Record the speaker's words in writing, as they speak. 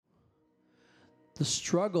The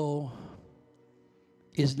struggle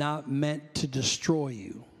is not meant to destroy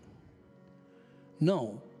you.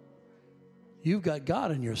 No. You've got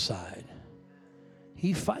God on your side.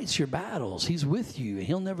 He fights your battles. He's with you.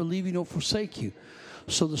 He'll never leave you nor forsake you.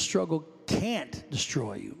 So the struggle can't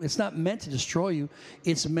destroy you. It's not meant to destroy you.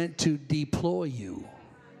 It's meant to deploy you.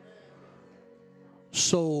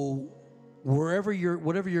 So whatever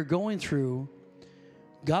you're going through,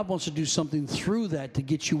 God wants to do something through that to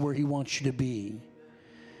get you where he wants you to be.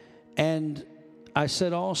 And I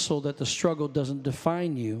said also that the struggle doesn't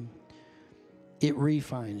define you. It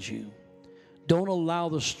refines you. Don't allow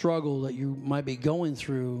the struggle that you might be going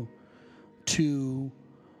through to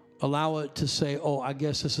allow it to say, oh, I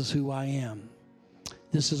guess this is who I am.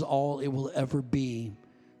 This is all it will ever be.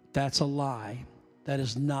 That's a lie. That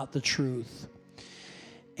is not the truth.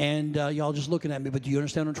 And y'all just looking at me, but do you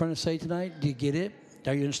understand what I'm trying to say tonight? Do you get it?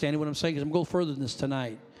 Are you understanding what I'm saying? Because I'm going to go further than this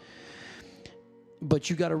tonight. But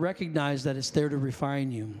you got to recognize that it's there to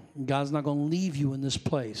refine you. God's not going to leave you in this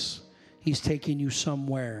place. He's taking you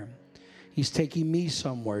somewhere. He's taking me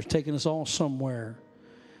somewhere. He's taking us all somewhere.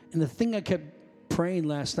 And the thing I kept praying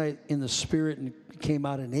last night in the Spirit, and it came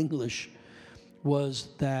out in English, was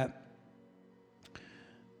that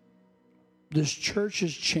this church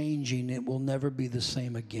is changing. It will never be the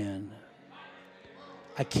same again.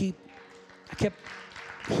 I kept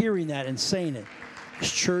hearing that and saying it.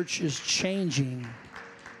 This church is changing,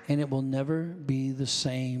 and it will never be the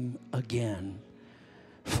same again.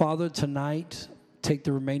 Father, tonight, take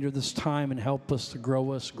the remainder of this time and help us to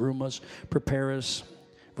grow us, groom us, prepare us,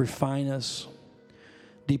 refine us,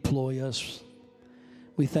 deploy us.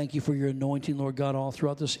 We thank you for your anointing, Lord God, all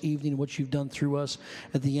throughout this evening, what you've done through us.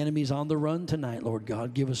 That the enemy's on the run tonight, Lord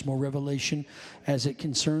God. Give us more revelation as it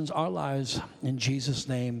concerns our lives. In Jesus'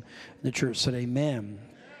 name, the church said amen.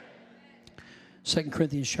 2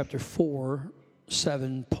 Corinthians chapter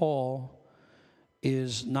 4:7, Paul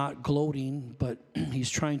is not gloating, but he's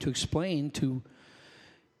trying to explain to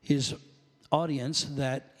his audience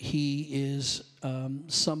that he is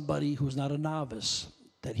somebody who's not a novice,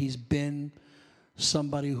 that he's been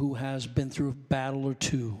somebody who has been through a battle or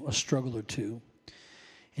two, a struggle or two.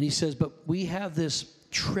 And he says, but we have this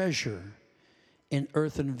treasure in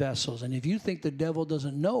earthen vessels. And if you think the devil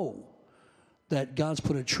doesn't know that God's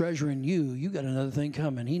put a treasure in you, you got another thing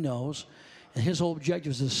coming. He knows. And his whole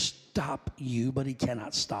objective is to stop you, but he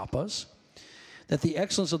cannot stop us. That the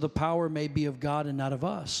excellence of the power may be of God and not of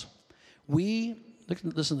us. Listen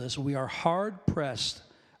to this, we are hard pressed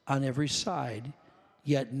on every side,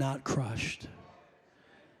 yet not crushed.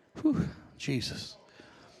 Whew, Jesus.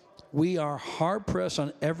 We are hard pressed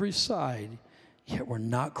on every side, yet we're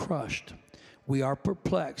not crushed. We are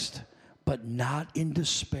perplexed, but not in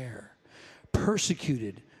despair.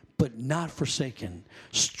 Persecuted, but not forsaken.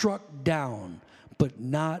 Struck down, but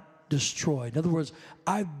not destroyed. In other words,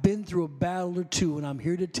 I've been through a battle or two, and I'm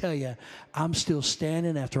here to tell you, I'm still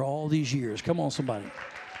standing after all these years. Come on, somebody.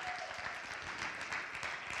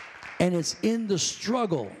 And it's in the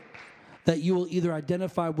struggle that you will either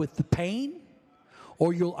identify with the pain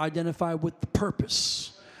or you'll identify with the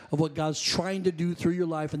purpose of what God's trying to do through your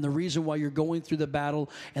life and the reason why you're going through the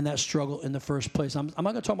battle and that struggle in the first place. I'm not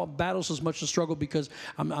going to talk about battles as much as struggle because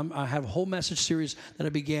I have a whole message series that I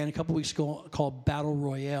began a couple weeks ago called Battle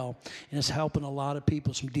Royale, and it's helping a lot of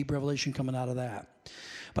people, some deep revelation coming out of that.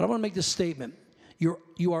 But I want to make this statement.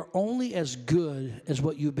 You are only as good as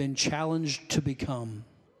what you've been challenged to become.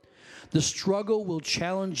 The struggle will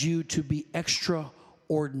challenge you to be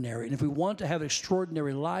extraordinary. And if we want to have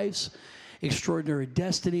extraordinary lives, extraordinary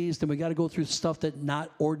destinies, then we got to go through stuff that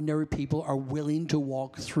not ordinary people are willing to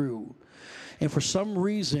walk through. And for some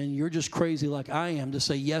reason, you're just crazy like I am to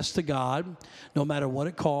say yes to God. No matter what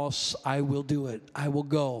it costs, I will do it. I will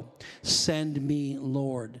go. Send me,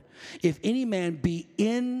 Lord. If any man be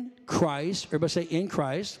in Christ, everybody say in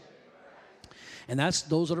Christ, and that's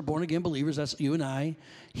those that are born again believers, that's you and I.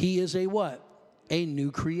 He is a what? A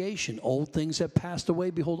new creation. Old things have passed away.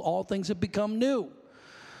 Behold, all things have become new.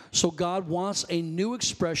 So God wants a new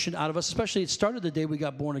expression out of us, especially it started the day we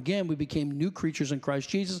got born again. We became new creatures in Christ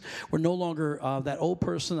Jesus. We're no longer that old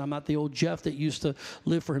person. I'm not the old Jeff that used to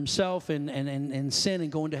live for himself and sin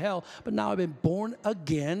and go into hell. But now I've been born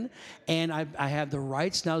again, and I have the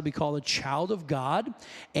rights now to be called a child of God,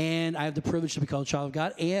 and I have the privilege to be called a child of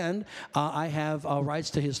God, and I have rights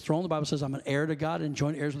to his throne. The Bible says I'm an heir to God and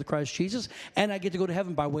joint heirs with Christ Jesus, and I get to go to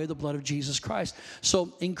heaven by way of the blood of Jesus Christ.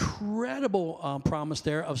 So incredible promise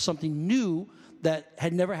there of something new that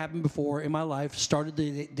had never happened before in my life, started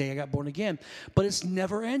the day I got born again. But it's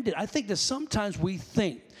never ended. I think that sometimes we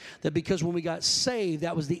think that because when we got saved,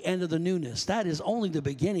 that was the end of the newness. That is only the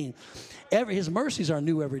beginning. His mercies are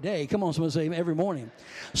new every day. Come on, someone say every morning.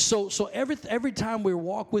 So every time we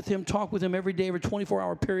walk with him, talk with him every day, every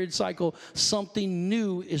 24-hour period cycle, something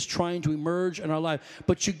new is trying to emerge in our life.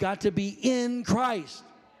 But you got to be in Christ.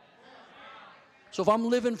 So if I'm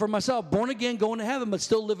living for myself, born again, going to heaven, but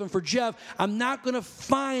still living for Jeff, I'm not going to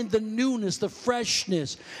find the newness, the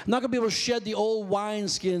freshness. I'm not going to be able to shed the old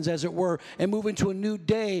wineskins, as it were, and move into a new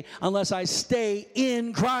day unless I stay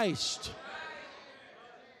in Christ.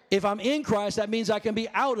 If I'm in Christ, that means I can be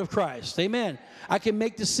out of Christ. Amen. I can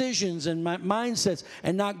make decisions and my mindsets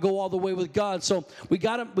and not go all the way with God. So we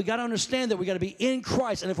got to understand that we got to be in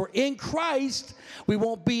Christ. And if we're in Christ, we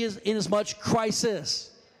won't be in as much crisis.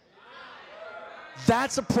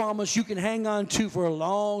 That's a promise you can hang on to for a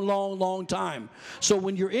long, long, long time. So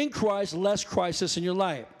when you're in Christ, less crisis in your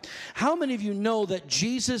life. How many of you know that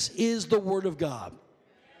Jesus is the Word of God?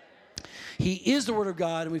 He is the Word of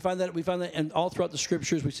God, and we find that and all throughout the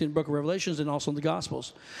Scriptures. We see in the book of Revelations and also in the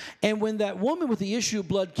Gospels. And when that woman with the issue of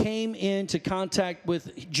blood came into contact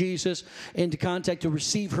with Jesus, into contact to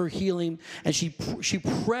receive her healing, and she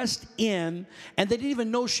pressed in, and they didn't even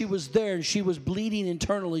know she was there, and she was bleeding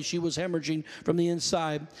internally. She was hemorrhaging from the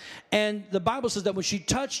inside. And the Bible says that when she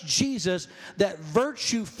touched Jesus, that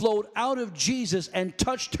virtue flowed out of Jesus and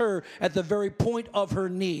touched her at the very point of her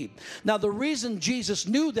need. Now, the reason Jesus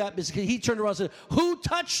knew that is because he turned around and said, "Who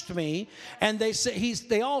touched me?" And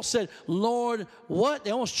they all said, "Lord, what?"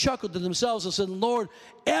 They almost chuckled to themselves and said, "Lord,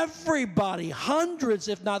 everybody, hundreds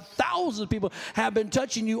if not thousands of people have been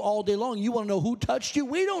touching you all day long. You want to know who touched you?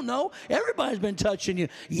 We don't know. Everybody's been touching you."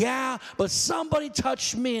 "Yeah, but somebody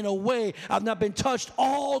touched me in a way I've not been touched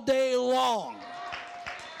all day long."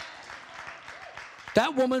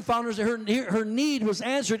 That woman found her need was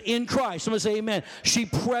answered in Christ. Somebody say amen. She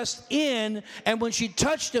pressed in, and when she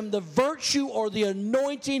touched him, the virtue or the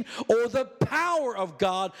anointing or the power of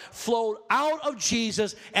God flowed out of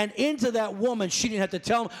Jesus and into that woman. She didn't have to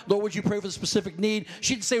tell him, "Lord, would you pray for the specific need?"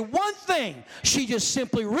 She didn't say one thing. She just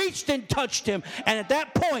simply reached and touched him, and at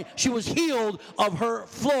that point, she was healed of her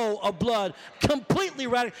flow of blood, completely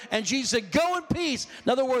radical. And Jesus said, "Go in peace."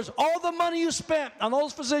 In other words, all the money you spent on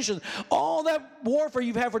those physicians, all that warfare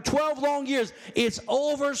you've had for 12 long years, it's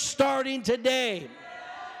over starting today.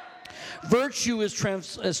 Virtue is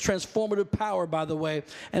transformative power, by the way.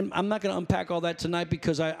 And I'm not going to unpack all that tonight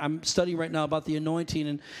because I'm studying right now about the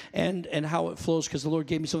anointing and how it flows, because the Lord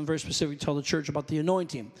gave me something very specific to tell the church about the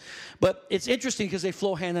anointing. But it's interesting because they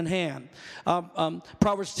flow hand in hand.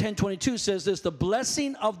 Proverbs 10:22 says this: "The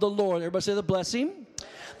blessing of the Lord," everybody say the blessing.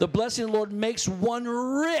 "The blessing of the Lord makes one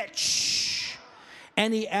rich,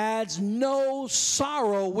 and he adds no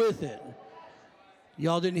sorrow with it."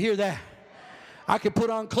 Y'all didn't hear that? I could put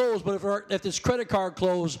on clothes, but if this credit card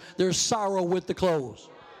clothes, there's sorrow with the clothes.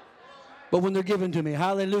 But when they're given to me,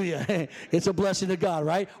 hallelujah, it's a blessing of God,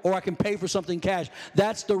 right? Or I can pay for something cash.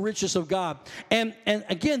 That's the richness of God. And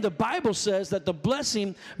again, the Bible says that the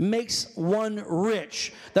blessing makes one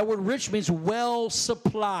rich. That word rich means well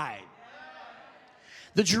supplied.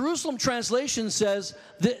 The Jerusalem translation says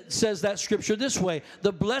that scripture this way: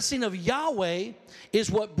 "The blessing of Yahweh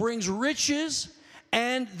is what brings riches,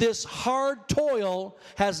 and this hard toil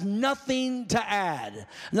has nothing to add."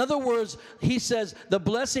 In other words, he says the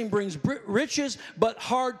blessing brings riches, but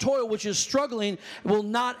hard toil, which is struggling, will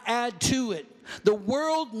not add to it. The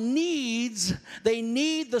world needs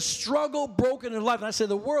the struggle broken in life. And I say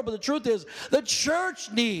the world, but the truth is the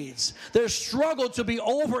church needs their struggle to be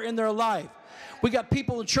over in their life. We got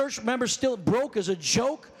people in church members still broke as a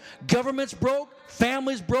joke. Government's broke.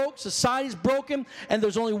 Families broke. Society's broken. And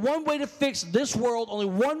there's only one way to fix this world, only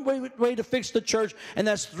one way to fix the church, and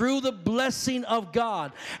that's through the blessing of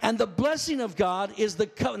God. And the blessing of God is the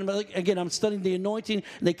covenant. Again, I'm studying the anointing,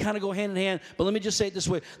 and they kind of go hand in hand. But let me just say it this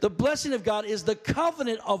way. The blessing of God is the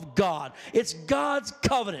covenant of God. It's God's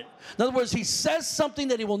covenant. In other words, he says something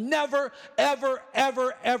that he will never, ever,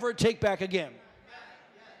 ever, ever take back again.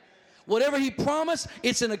 Whatever he promised,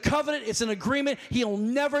 it's in a covenant, it's an agreement. He'll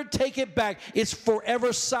never take it back. It's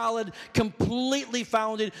forever solid, completely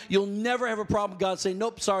founded. You'll never have a problem. God saying,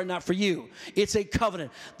 "Nope, sorry, not for you." It's a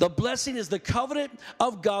covenant. The blessing is the covenant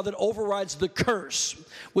of God that overrides the curse,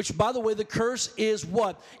 which, by the way, the curse is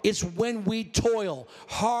what? It's when we toil,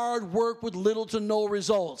 hard work with little to no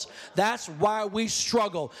results. That's why we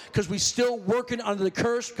struggle, because we're still working under the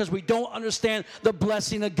curse, because we don't understand the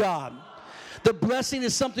blessing of God. The blessing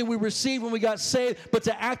is something we received when we got saved, but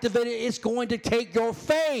to activate it, it's going to take your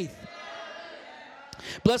faith.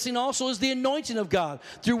 Blessing also is the anointing of God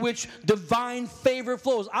through which divine favor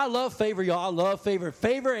flows. I love favor, y'all. I love favor.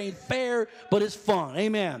 Favor ain't fair, but it's fun.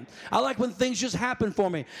 Amen. I like when things just happen for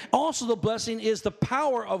me. Also, the blessing is the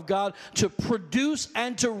power of God to produce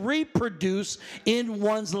and to reproduce in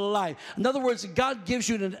one's life. In other words, God gives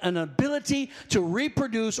you an ability to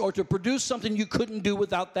reproduce or to produce something you couldn't do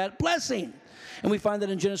without that blessing. And we find that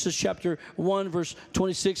in Genesis chapter 1, verse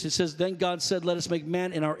 26, it says, Then God said, Let us make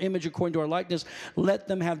man in our image according to our likeness. Let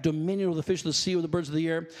them have dominion over the fish of the sea, over the birds of the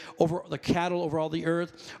air, over the cattle, over all the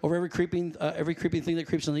earth, over every creeping thing that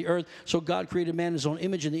creeps on the earth. So God created man in his own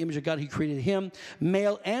image. In the image of God, he created him.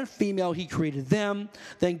 Male and female, he created them.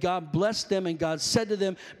 Then God blessed them, and God said to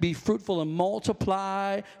them, Be fruitful and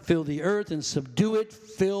multiply, fill the earth and subdue it.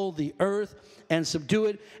 Fill the earth and subdue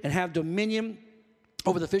it, and have dominion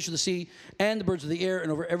over the fish of the sea and the birds of the air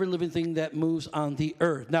and over every living thing that moves on the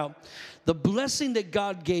earth. Now, the blessing that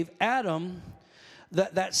God gave Adam,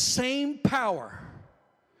 that same power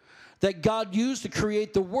that God used to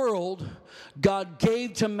create the world, God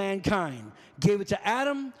gave to mankind. Gave it to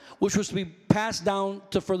Adam, which was to be passed down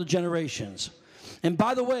to further generations. And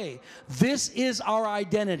by the way, this is our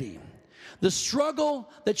identity. The struggle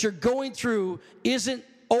that you're going through isn't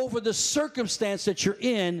over the circumstance that you're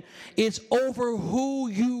in, it's over who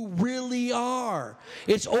you really are.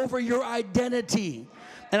 It's over your identity.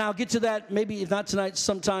 And I'll get to that maybe if not tonight,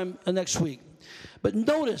 sometime next week. But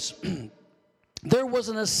notice, there was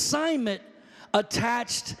an assignment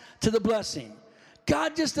attached to the blessing.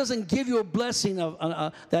 God just doesn't give you a blessing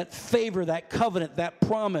of that favor, that covenant, that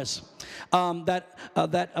promise,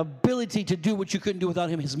 that ability to do what you couldn't do without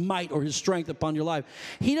him, his might or his strength upon your life.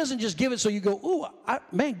 He doesn't just give it so you go, ooh,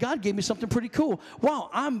 man, God gave me something pretty cool.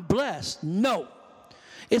 Wow, I'm blessed. No.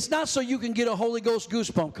 It's not so you can get a Holy Ghost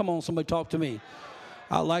goosebump. Come on, somebody talk to me.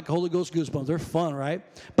 I like Holy Ghost goosebumps. They're fun, right?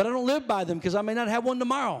 But I don't live by them because I may not have one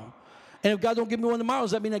tomorrow. And if God don't give me one tomorrow,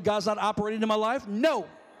 does that mean that God's not operating in my life? No.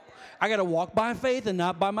 I got to walk by faith and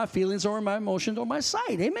not by my feelings or my emotions or my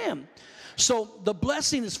sight. Amen. So the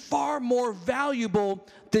blessing is far more valuable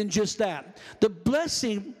than just that. The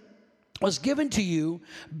blessing was given to you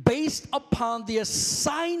based upon the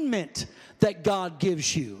assignment that God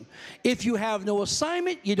gives you. If you have no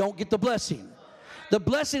assignment, you don't get the blessing. The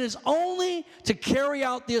blessing is only to carry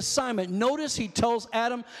out the assignment. Notice he tells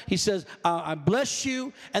Adam, he says, I bless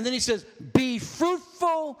you. And then he says, be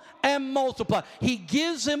fruitful and multiply. He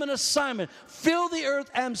gives him an assignment. Fill the earth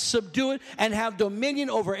and subdue it and have dominion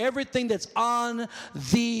over everything that's on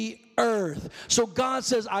the earth. So God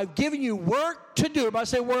says, I've given you work to do. Everybody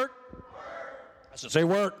say work. I said, say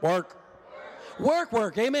work.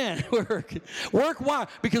 Work, amen. Work, why?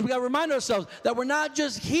 Because we got to remind ourselves that we're not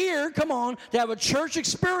just here, come on, to have a church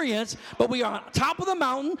experience, but we are on top of the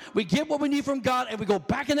mountain, we get what we need from God, and we go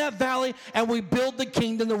back in that valley, and we build the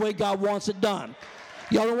kingdom the way God wants it done.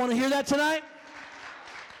 Y'all don't want to hear that tonight?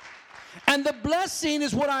 And the blessing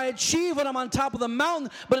is what I achieve when I'm on top of the mountain,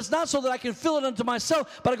 but it's not so that I can fill it unto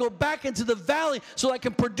myself, but I go back into the valley so that I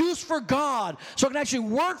can produce for God, so I can actually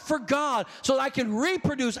work for God, so that I can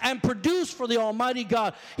reproduce and produce for the Almighty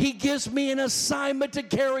God. He gives me an assignment to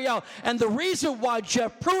carry out. And the reason why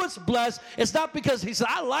Jeff Pruitt's blessed is not because he said,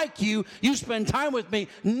 I like you, you spend time with me.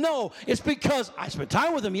 No, it's because I spend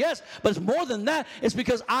time with him, yes, but it's more than that. It's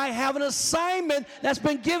because I have an assignment that's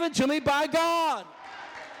been given to me by God.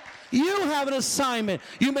 You have an assignment.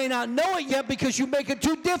 You may not know it yet because you make it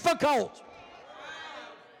too difficult.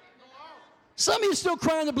 Some of you still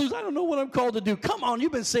crying the blues. I don't know what I'm called to do. Come on,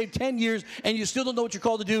 you've been saved 10 years and you still don't know what you're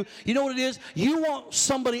called to do. You know what it is? You want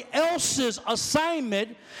somebody else's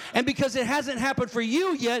assignment, and because it hasn't happened for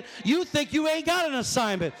you yet, you think you ain't got an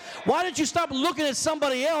assignment. Why don't you stop looking at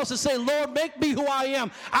somebody else and say, Lord, make me who I am.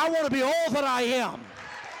 I want to be all that I am.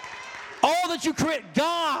 All that you create,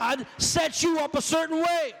 God sets you up a certain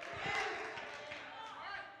way.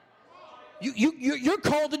 You're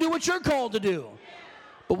called to do what you're called to do.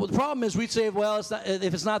 But the problem is we say, well, it's not,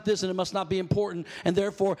 if it's not this, then it must not be important, and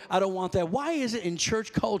therefore I don't want that. Why is it in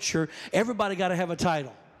church culture everybody got to have a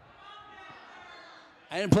title?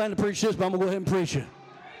 I didn't plan to preach this, but I'm going to go ahead and preach it.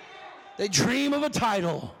 They dream of a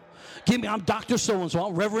title. I'm Dr. So-and-so,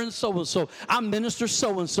 I'm Reverend so-and-so, I'm Minister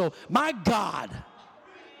so-and-so. My God.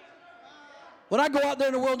 When I go out there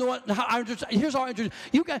in the world, here's how I introduce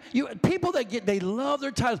people that they love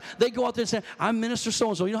their titles. They go out there and say, I'm Minister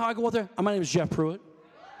so-and-so. You know how I go out there? My name is Jeff Pruitt.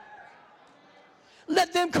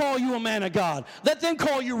 Let them call you a man of God. Let them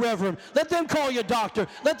call you reverend. Let them call you doctor.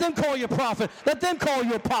 Let them call you prophet. Let them call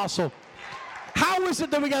you apostle. How is it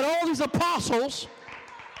that we got all these apostles?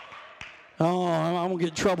 Oh, I'm going to get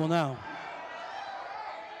in trouble now.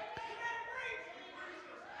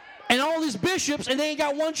 And and all these bishops, and they ain't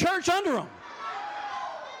got one church under them.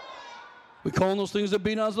 We calling those things that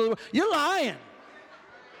be not as though they were. You're lying.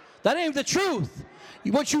 That ain't the truth.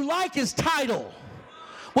 What you like is title.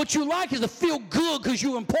 What you like is to feel good because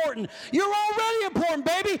you're important. You're already important,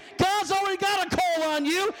 baby. God's already got a call on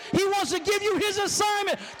you. He wants to give you his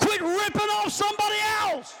assignment. Quit ripping off somebody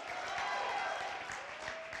else.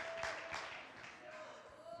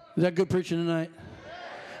 Is that good preaching tonight?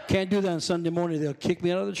 Can't do that on Sunday morning. They'll kick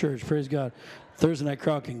me out of the church. Praise God. Thursday night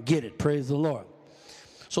crowd can get it. Praise the Lord.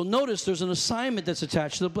 So notice there's an assignment that's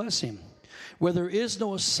attached to the blessing. Where there is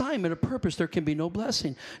no assignment or purpose, there can be no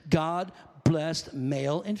blessing. God blessed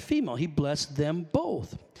male and female. He blessed them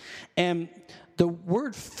both. And the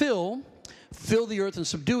word fill the earth and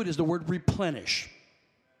subdue it, is the word replenish.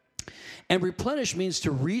 And replenish means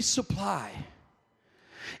to resupply.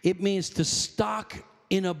 It means to stock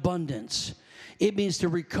in abundance. It means to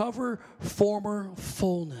recover former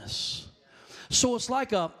fullness. So it's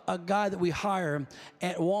like a guy that we hire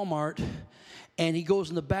at Walmart, and he goes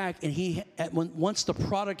in the back, and once the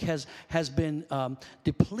product has been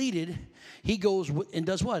depleted, he goes and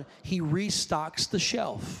does what? He restocks the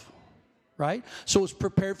shelf, right? So it's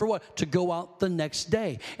prepared for what? To go out the next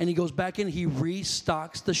day. And he goes back in, he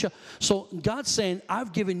restocks the shelf. So God's saying,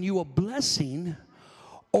 I've given you a blessing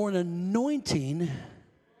or an anointing,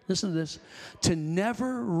 listen to this, to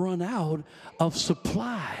never run out of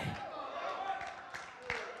supply.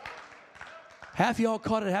 Half y'all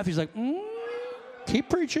caught it, half he's like, keep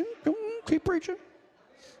preaching, keep preaching.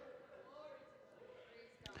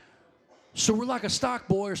 So we're like a stock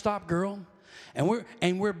boy or stock girl, and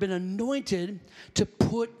we're been anointed to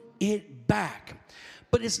put it back.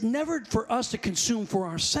 But it's never for us to consume for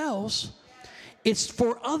ourselves. It's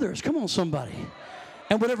for others. Come on, somebody.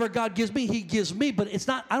 And whatever God gives me, he gives me. But it's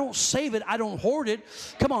not, I don't save it. I don't hoard it.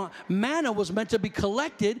 Come on. Manna was meant to be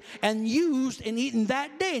collected and used and eaten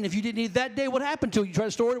that day. And if you didn't eat that day, what happened to it? You try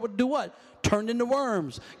to store it, it would do what? Turned into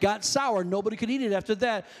worms. Got sour. Nobody could eat it after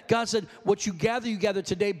that. God said, what you gather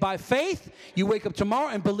today by faith. You wake up tomorrow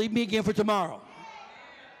and believe me again for tomorrow.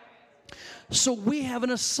 So we have an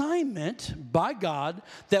assignment by God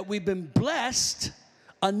that we've been blessed,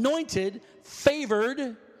 anointed,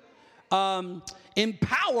 favored,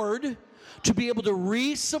 empowered to be able to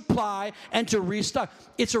resupply and to restock.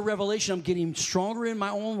 It's a revelation. I'm getting stronger in my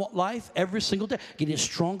own life every single day. Getting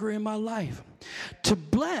stronger in my life. To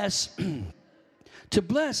bless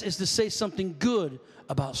is to say something good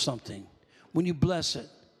about something. When you bless it,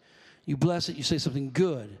 you say something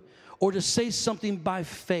good. Or to say something by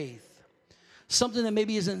faith. Something that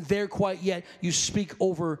maybe isn't there quite yet, you speak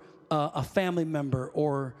over a family member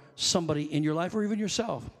or somebody in your life or even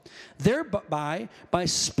yourself. Thereby, by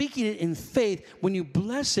speaking it in faith, when you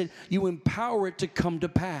bless it, you empower it to come to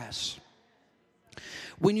pass.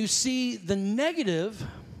 When you see the negative,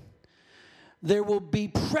 there will be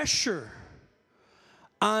pressure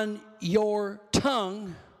on your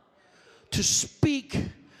tongue to speak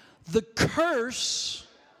the curse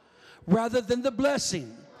rather than the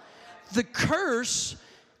blessing. The curse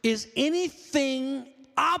is anything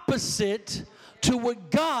opposite to what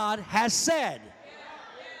God has said.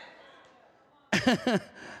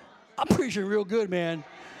 I'm preaching real good, man.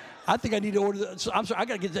 I think I need to order I'm sorry, I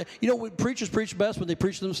got to get that. You know what preachers preach best? When they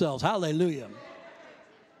preach themselves. Hallelujah.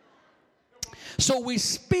 So we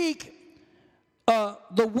speak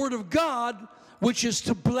the word of God, which is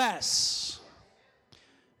to bless.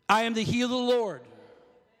 I am the heel of the Lord.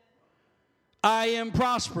 I am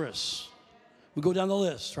prosperous. We go down the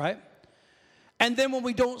list, right? And then when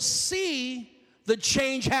we don't see the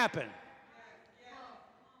change happen.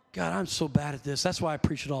 God, I'm so bad at this. That's why I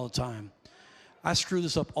preach it all the time. I screw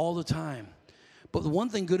this up all the time. But the one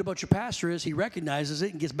thing good about your pastor is he recognizes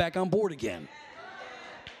it and gets back on board again.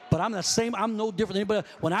 But I'm the same. I'm no different than anybody else.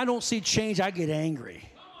 When I don't see change, I get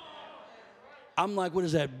angry. I'm like, what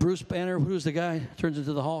is that? Bruce Banner? Who's the guy? Turns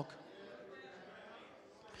into the Hulk.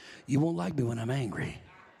 You won't like me when I'm angry.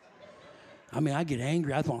 I mean, I get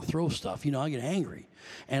angry. I want to throw stuff. I get angry.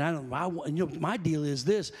 And my deal is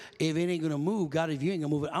this. If it ain't going to move, God, if you ain't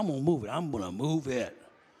going to move it, I'm going to move it. I'm going to move it.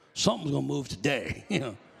 Something's going to move today.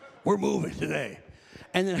 We're moving today.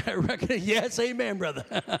 And then I reckon, yes, amen, brother.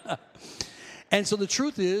 And so the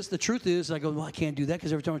truth is, I go, well, I can't do that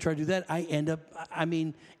because every time I try to do that, I end up,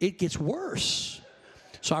 it gets worse.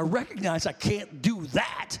 So I recognize I can't do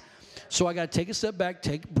that. So I got to take a step back,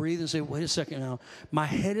 breathe, and say, wait a second now. My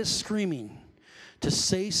head is screaming to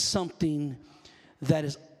say something that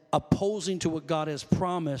is opposing to what God has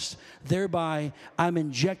promised. Thereby, I'm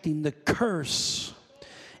injecting the curse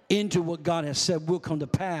into what God has said will come to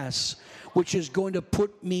pass, which is going to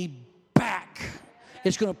put me back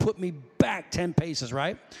it's going to put me back 10 paces,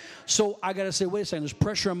 right? So I got to say, wait a second, there's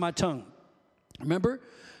pressure on my tongue. Remember,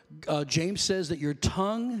 James says that your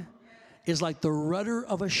tongue is like the rudder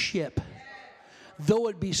of a ship. Though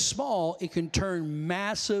it be small, it can turn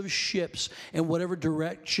massive ships in whatever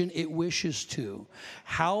direction it wishes to.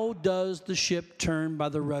 How does the ship turn by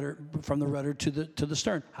the rudder, from the rudder to the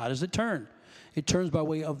stern? How does it turn? It turns by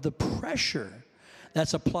way of the pressure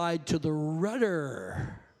that's applied to the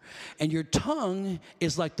rudder. And your tongue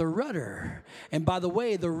is like the rudder. And by the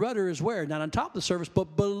way, the rudder is where? Not on top of the surface,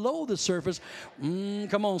 but below the surface.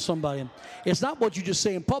 Come on, somebody. It's not what you just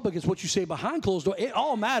say in public. It's what you say behind closed doors. It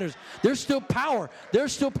all matters. There's still power.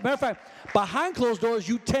 Matter of fact, behind closed doors,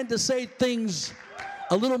 you tend to say things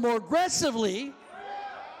a little more aggressively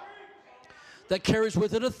that carries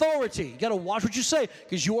with it authority. You got to watch what you say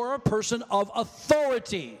because you are a person of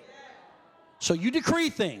authority. So you decree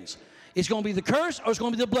things. It's going to be the curse or it's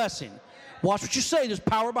going to be the blessing. Watch what you say. There's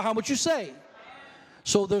power behind what you say.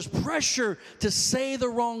 So there's pressure to say the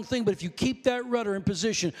wrong thing. But if you keep that rudder in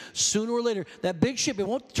position, sooner or later, that big ship, it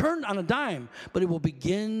won't turn on a dime, but it will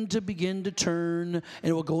begin to turn, and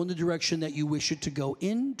it will go in the direction that you wish it to go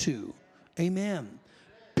into. Amen.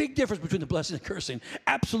 Big difference between the blessing and cursing.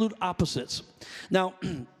 Absolute opposites. Now,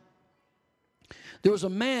 there was a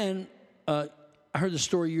man, I heard this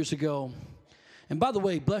story years ago. And by the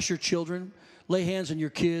way, bless your children. Lay hands on your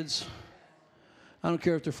kids. I don't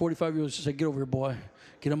care if they're 45 years old. Just say, get over here, boy.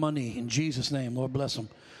 Get on my knee. In Jesus' name, Lord bless them.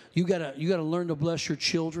 You gotta learn to bless your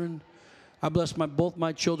children. I blessed both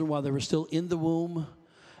my children while they were still in the womb.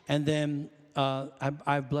 And then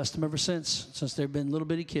I've blessed them ever since they've been little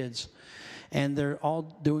bitty kids. And they're all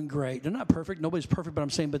doing great. They're not perfect. Nobody's perfect, but I'm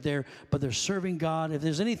saying, but they're serving God. If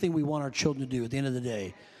there's anything we want our children to do at the end of the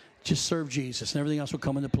day, just serve Jesus, and everything else will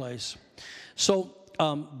come into place. So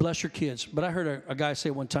bless your kids. But I heard a guy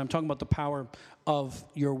say one time, talking about the power of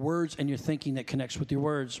your words and your thinking that connects with your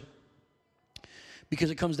words.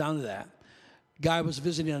 Because it comes down to that. Guy was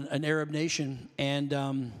visiting an Arab nation,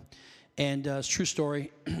 and it's a true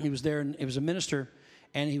story. He was there, and he was a minister,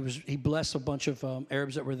 and he blessed a bunch of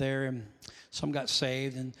Arabs that were there, and some got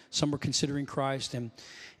saved, and some were considering Christ.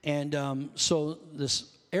 And so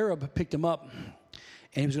this Arab picked him up,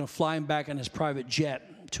 and he was going to fly him back on his private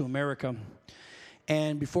jet to America.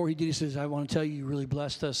 And before he did, he says, I want to tell you, you really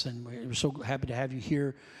blessed us, and we're so happy to have you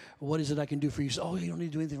here. What is it I can do for you? He says, oh, you don't need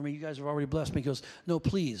to do anything for me. You guys have already blessed me. He goes, no,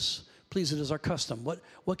 please. Please, it is our custom.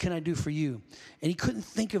 What can I do for you? And he couldn't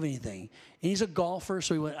think of anything. And he's a golfer,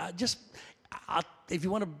 so he went, if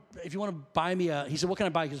you want to buy me he said, what can I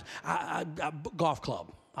buy? He goes, a golf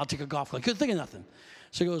club. I'll take a golf club. He couldn't think of nothing.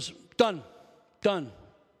 So he goes, done.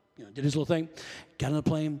 Did his little thing, got on the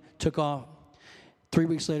plane, took off. 3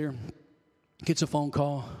 weeks later, gets a phone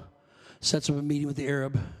call, sets up a meeting with the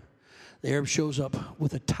Arab. The Arab shows up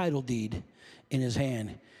with a title deed in his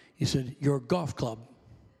hand. He said, your golf club.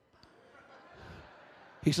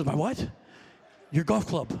 He said, my what? Your golf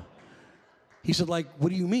club. He said, like, what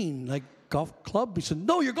do you mean? Like golf club? He said,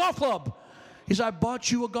 no, your golf club. He said, I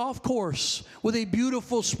bought you a golf course with a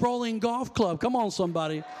beautiful, sprawling golf club. Come on,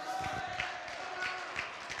 somebody.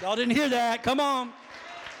 Y'all didn't hear that. Come on.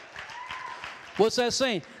 What's that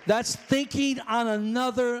saying? That's thinking on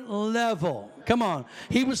another level. Come on.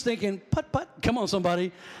 He was thinking, putt. Come on,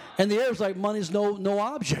 somebody. And the Arab's like, money's no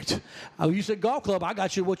object. You said golf club. I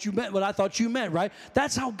got you what I thought you meant, right?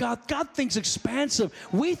 That's how God thinks expansive.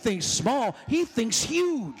 We think small. He thinks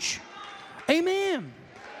huge. Amen.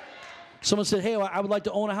 Someone said, hey, I would like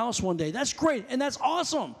to own a house one day. That's great. And that's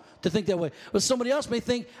awesome to think that way. But somebody else may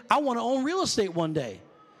think, I want to own real estate one day.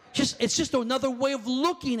 It's just another way of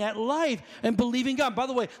looking at life and believing God. By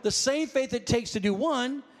the way, the same faith it takes to do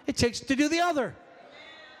one, it takes to do the other.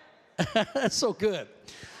 That's so good.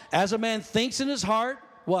 As a man thinks in his heart,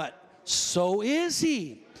 what? So is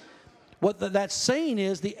he. What that's saying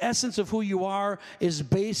is the essence of who you are is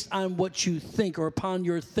based on what you think or upon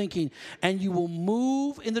your thinking. And you will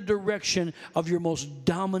move in the direction of your most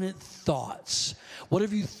dominant thoughts.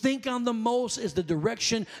 Whatever you think on the most is the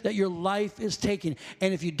direction that your life is taking.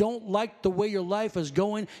 And if you don't like the way your life is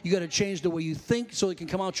going, you got to change the way you think so it can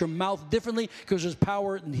come out your mouth differently, because there's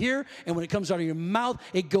power in here. And when it comes out of your mouth,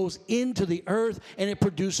 it goes into the earth and it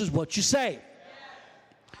produces what you say.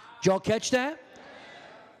 Did y'all catch that?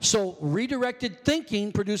 So redirected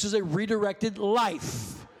thinking produces a redirected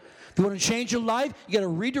life. If you want to change your life, you got to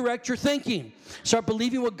redirect your thinking. Start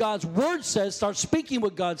believing what God's word says. Start speaking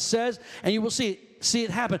what God says, and you will see it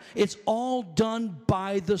happen. It's all done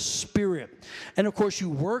by the Spirit. And of course, you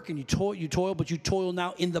work and you toil, but you toil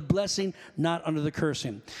now in the blessing, not under the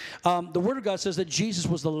cursing. The Word of God says that Jesus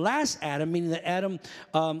was the last Adam, meaning that Adam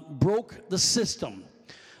broke the system.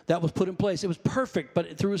 that was put in place. It was perfect,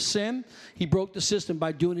 but through his sin, he broke the system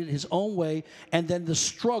by doing it his own way, and then the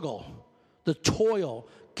struggle, the toil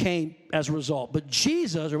came as a result. But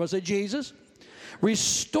Jesus, everybody say Jesus,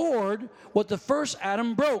 restored what the first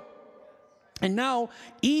Adam broke. And now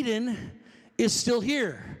Eden is still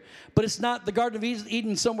here. But it's not the Garden of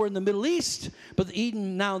Eden somewhere in the Middle East, but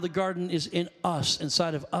Eden now, the garden is in us,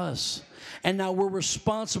 inside of us. And now we're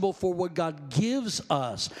responsible for what God gives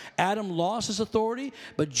us. Adam lost his authority,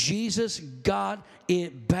 but Jesus got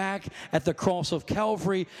it back at the cross of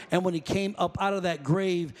Calvary. And when he came up out of that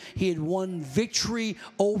grave, he had won victory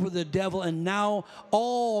over the devil. And now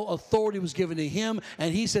all authority was given to him.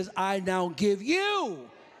 And he says, I now give you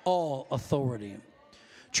all authority.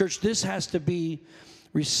 Church, this has to be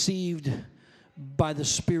received by the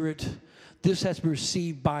Spirit. This has to be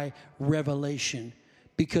received by revelation,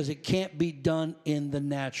 because it can't be done in the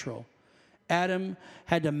natural. Adam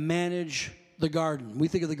had to manage the garden. We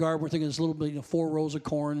think of the garden, we're thinking of this little bit, 4 rows of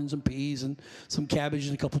corn and some peas and some cabbage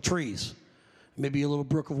and a couple trees, maybe a little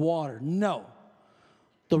brook of water. No.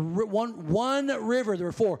 The one river, there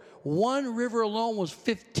were 4. One river alone was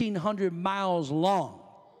 1,500 miles long.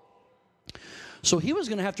 So he was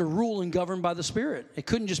going to have to rule and govern by the Spirit. It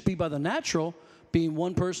couldn't just be by the natural, being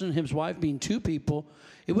one person, his wife being 2 people.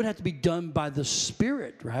 It would have to be done by the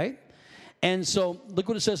Spirit, right? And so look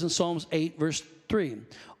what it says in Psalms 8, verse 3.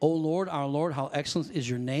 O Lord, our Lord, how excellent is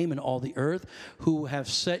your name in all the earth, who have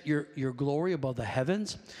set your glory above the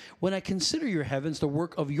heavens. When I consider your heavens, the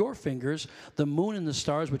work of your fingers, the moon and the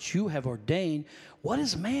stars which you have ordained, what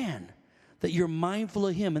is man that you're mindful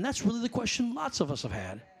of him? And that's really the question lots of us have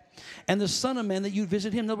had. And the Son of Man that you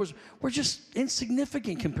visit him. In other words, we're just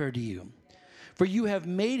insignificant compared to you. For you have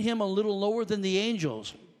made him a little lower than the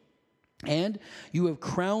angels, and you have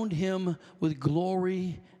crowned him with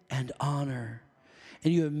glory and honor.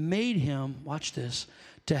 And you have made him, watch this,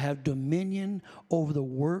 to have dominion over the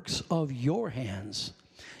works of your hands.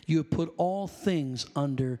 You have put all things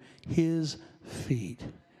under his feet.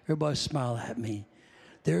 Everybody smile at me.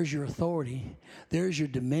 There's your authority. There's your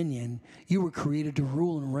dominion. You were created to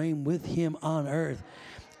rule and reign with him on earth.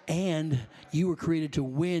 And you were created to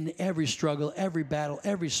win every struggle, every battle,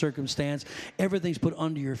 every circumstance. Everything's put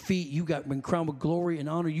under your feet. You got been crowned with glory and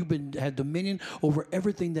honor. You've had dominion over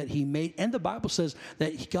everything that he made. And the Bible says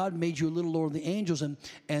that God made you a little lower than the angels.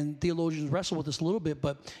 And theologians wrestle with this a little bit.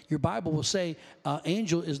 But your Bible will say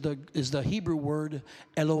angel is the Hebrew word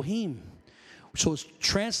Elohim. So it's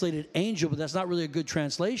translated angel, but that's not really a good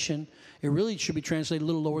translation. It really should be translated a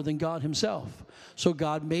little lower than God himself. So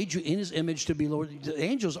God made you in his image to be lower. The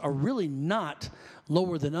angels are really not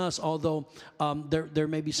lower than us, although there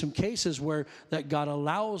may be some cases where that God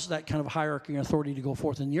allows that kind of hierarchy and authority to go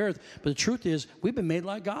forth in the earth. But the truth is, we've been made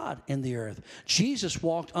like God in the earth. Jesus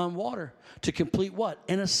walked on water to complete what?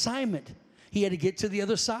 An assignment. He had to get to the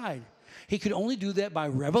other side. He could only do that by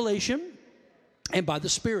revelation and by the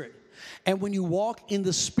Spirit. And when you walk in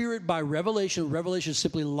the Spirit by revelation is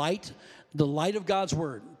simply light, the light of God's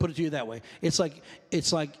Word. Put it to you that way. It's like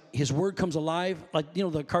his Word comes alive. Like,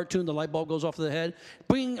 the cartoon, the light bulb goes off the head.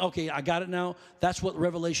 Bing, okay, I got it now. That's what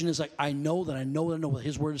revelation is like. I know what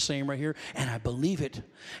his Word is saying right here, and I believe it.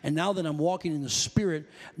 And now that I'm walking in the Spirit,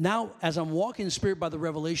 now as I'm walking in the Spirit by the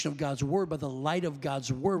revelation of God's Word, by the light of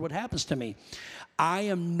God's Word, what happens to me? I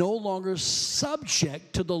am no longer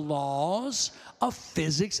subject to the laws of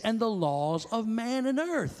physics and the laws of man and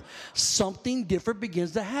earth. Something different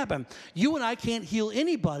begins to happen. You and I can't heal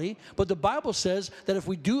anybody, but the Bible says that if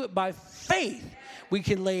we do it by faith, we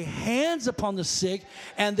can lay hands upon the sick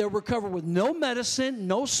and they'll recover with no medicine,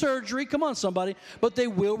 no surgery. Come on, somebody. But they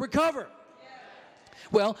will recover.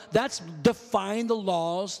 Well, that's defying the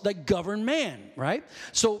laws that govern man, right?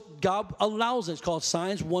 So God allows it. It's called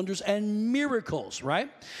signs, wonders, and miracles,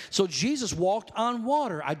 right? So Jesus walked on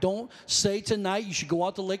water. I don't say tonight you should go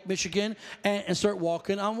out to Lake Michigan and start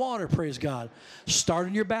walking on water, praise God. Start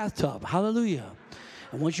in your bathtub. Hallelujah.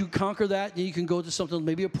 And once you conquer that, then you can go to something,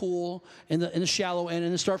 maybe a pool in the shallow end,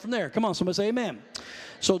 and then start from there. Come on, somebody say amen.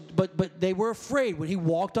 So, but they were afraid. When he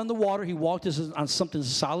walked on the water, he walked on something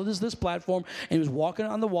as solid as this platform, and he was walking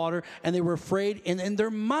on the water, and they were afraid. And in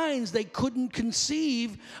their minds, they couldn't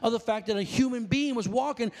conceive of the fact that a human being was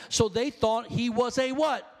walking, so they thought he was a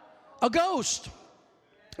what? A ghost,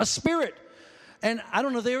 a spirit. And I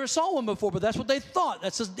don't know if they ever saw one before, but that's what they thought.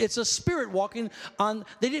 It's a spirit walking on.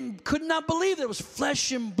 They could not believe that it was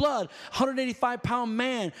flesh and blood, 185-pound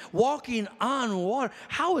man walking on water.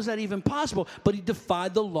 How is that even possible? But he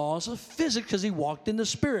defied the laws of physics because he walked in the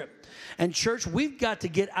spirit. And church, we've got to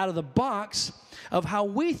get out of the box of how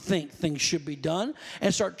we think things should be done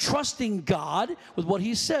and start trusting God with what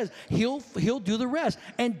he says. He'll do the rest.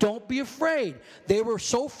 And don't be afraid. They were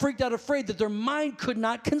so freaked out afraid that their mind could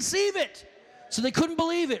not conceive it. So they couldn't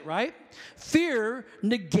believe it, right? Fear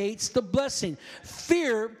negates the blessing.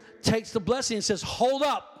 Fear takes the blessing and says, hold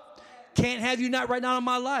up. Can't have you not right now in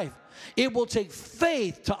my life. It will take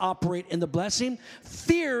faith to operate in the blessing.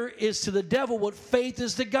 Fear is to the devil what faith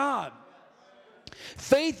is to God.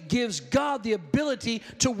 Faith gives God the ability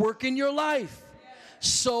to work in your life.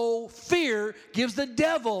 So fear gives the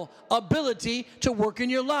devil ability to work in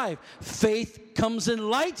your life. Faith comes in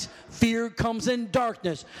light. Fear comes in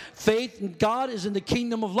darkness. Faith in God is in the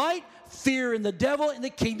kingdom of light. Fear in the devil in the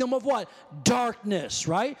kingdom of what? Darkness,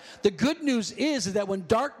 right? The good news is that when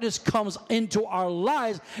darkness comes into our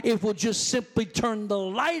lives, if we'll just simply turn the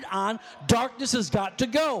light on, darkness has got to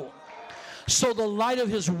go. So the light of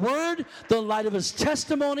his word, the light of his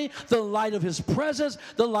testimony, the light of his presence,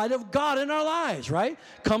 the light of God in our lives, right,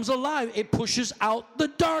 comes alive. It pushes out the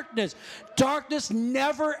darkness. Darkness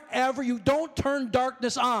never, ever, you don't turn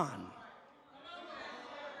darkness on.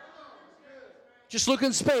 Just look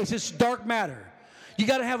in space. It's dark matter. You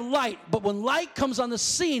got to have light. But when light comes on the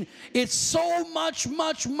scene, it's so much,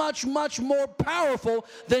 much, much, much more powerful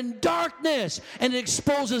than darkness. And it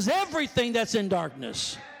exposes everything that's in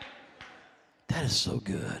darkness. That is so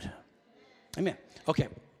good. Amen. Okay.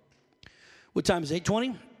 What time is it?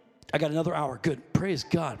 8:20? I got another hour. Good. Praise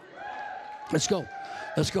God. Let's go.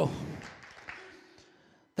 Let's go.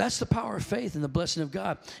 That's the power of faith and the blessing of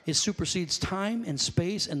God. It supersedes time and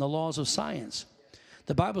space and the laws of science.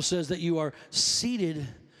 The Bible says that you are seated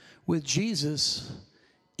with Jesus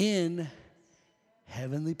in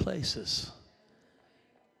heavenly places.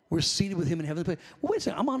 We're seated with him in heavenly places. Well, wait a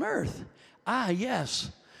second. I'm on earth.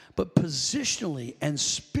 Yes. But positionally and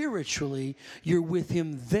spiritually, you're with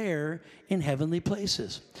him there in heavenly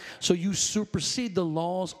places. So you supersede the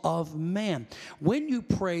laws of man. When you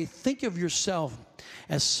pray, think of yourself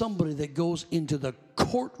as somebody that goes into the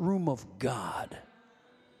courtroom of God.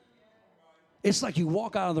 It's like you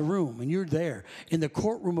walk out of the room and you're there in the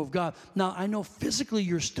courtroom of God. Now, I know physically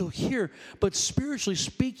you're still here, but spiritually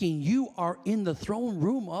speaking, you are in the throne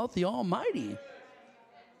room of the Almighty.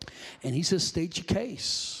 And he says, state your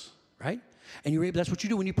case, right? And you're able, that's what you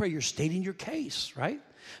do when you pray. You're stating your case, right?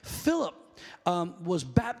 Philip was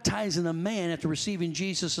baptizing a man after receiving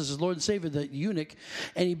Jesus as his Lord and Savior, the eunuch.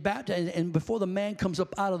 And he baptized, and before the man comes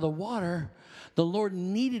up out of the water, the Lord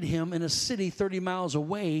needed him in a city 30 miles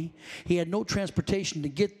away. He had no transportation to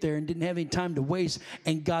get there and didn't have any time to waste.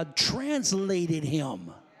 And God translated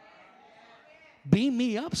him. Beam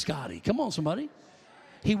me up, Scotty. Come on, somebody.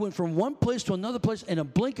 He went from one place to another place in a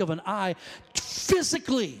blink of an eye,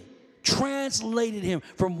 physically translated him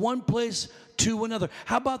from one place to another.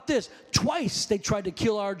 How about this? Twice they tried to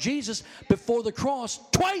kill our Jesus before the cross.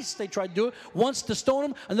 Twice they tried to do it. Once to stone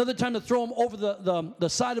him, another time to throw him over the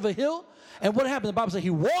side of a hill. And what happened? The Bible says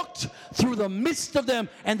he walked through the midst of them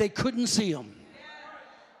and they couldn't see him.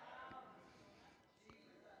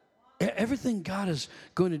 Everything God is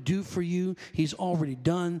going to do for you, he's already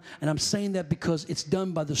done. And I'm saying that because it's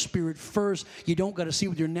done by the Spirit first. You don't got to see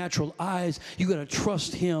with your natural eyes. You got to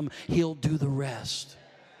trust him. He'll do the rest.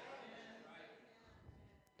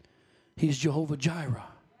 He's Jehovah Jireh,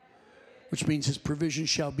 which means his provision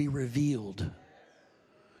shall be revealed.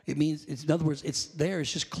 It means, in other words, it's there.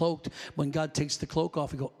 It's just cloaked. When God takes the cloak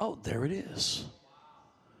off, you go, oh, there it is.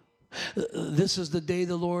 This is the day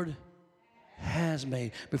the Lord has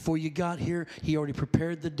made. Before you got here, he already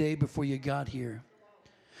prepared the day before you got here.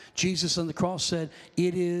 Jesus on the cross said,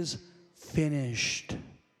 it is finished.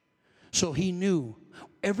 So he knew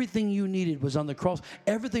everything you needed was on the cross.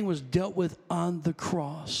 Everything was dealt with on the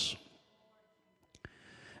cross.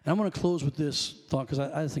 And I'm going to close with this thought because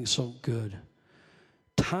I think it's so good.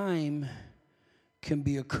 Time can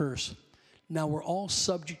be a curse. Now, we're all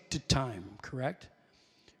subject to time, correct?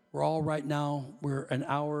 We're all right now, we're an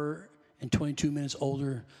hour and 22 minutes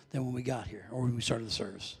older than when we got here or when we started the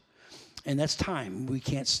service. And that's time. We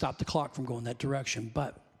can't stop the clock from going that direction.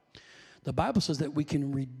 But the Bible says that we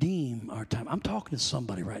can redeem our time. I'm talking to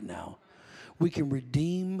somebody right now. We can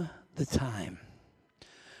redeem the time.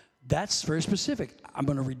 That's very specific. I'm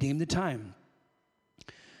going to redeem the time.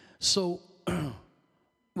 So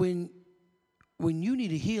when you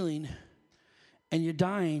need a healing and you're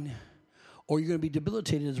dying, or you're going to be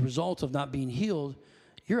debilitated as a result of not being healed,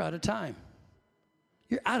 you're out of time.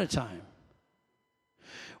 You're out of time.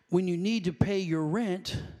 When you need to pay your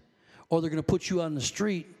rent, or they're going to put you on the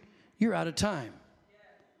street, you're out of time.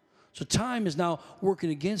 So time is now working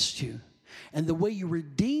against you. And the way you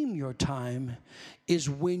redeem your time is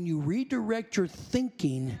when you redirect your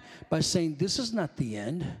thinking by saying, this is not the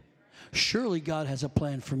end. Surely God has a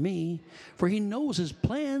plan for me, for he knows his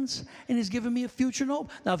plans, and he's given me a future and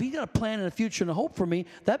hope. Now, if he's got a plan and a future and a hope for me,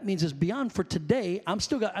 that means it's beyond for today. I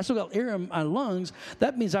still got air in my lungs.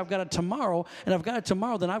 That means I've got it tomorrow, and I've got it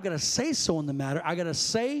tomorrow, then I've got to say so in the matter. I got to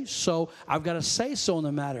say so. I've got to say so in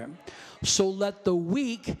the matter. So let the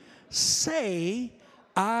weak say,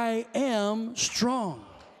 I am strong.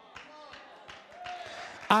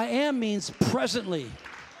 I am means presently,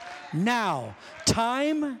 now.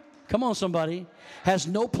 Time, come on, somebody, has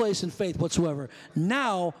no place in faith whatsoever.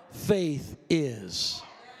 Now, faith is.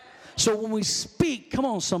 So when we speak, come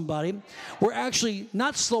on, somebody, we're actually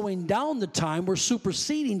not slowing down the time. We're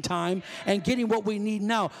superseding time and getting what we need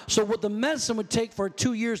now. So what the medicine would take for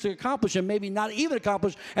 2 years to accomplish, and maybe not even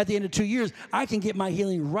accomplish at the end of 2 years, I can get my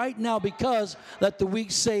healing right now, because let the weak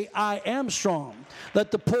say, I am strong. Let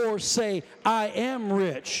the poor say, I am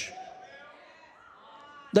rich.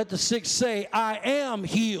 Let the sick say, I am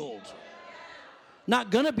healed.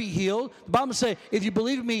 Not going to be healed. The Bible says, if you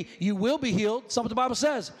believe in me, you will be healed. That's what the Bible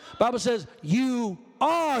says. The Bible says, you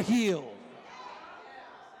are healed.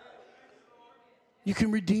 You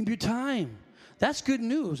can redeem your time. That's good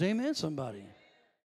news. Amen, somebody.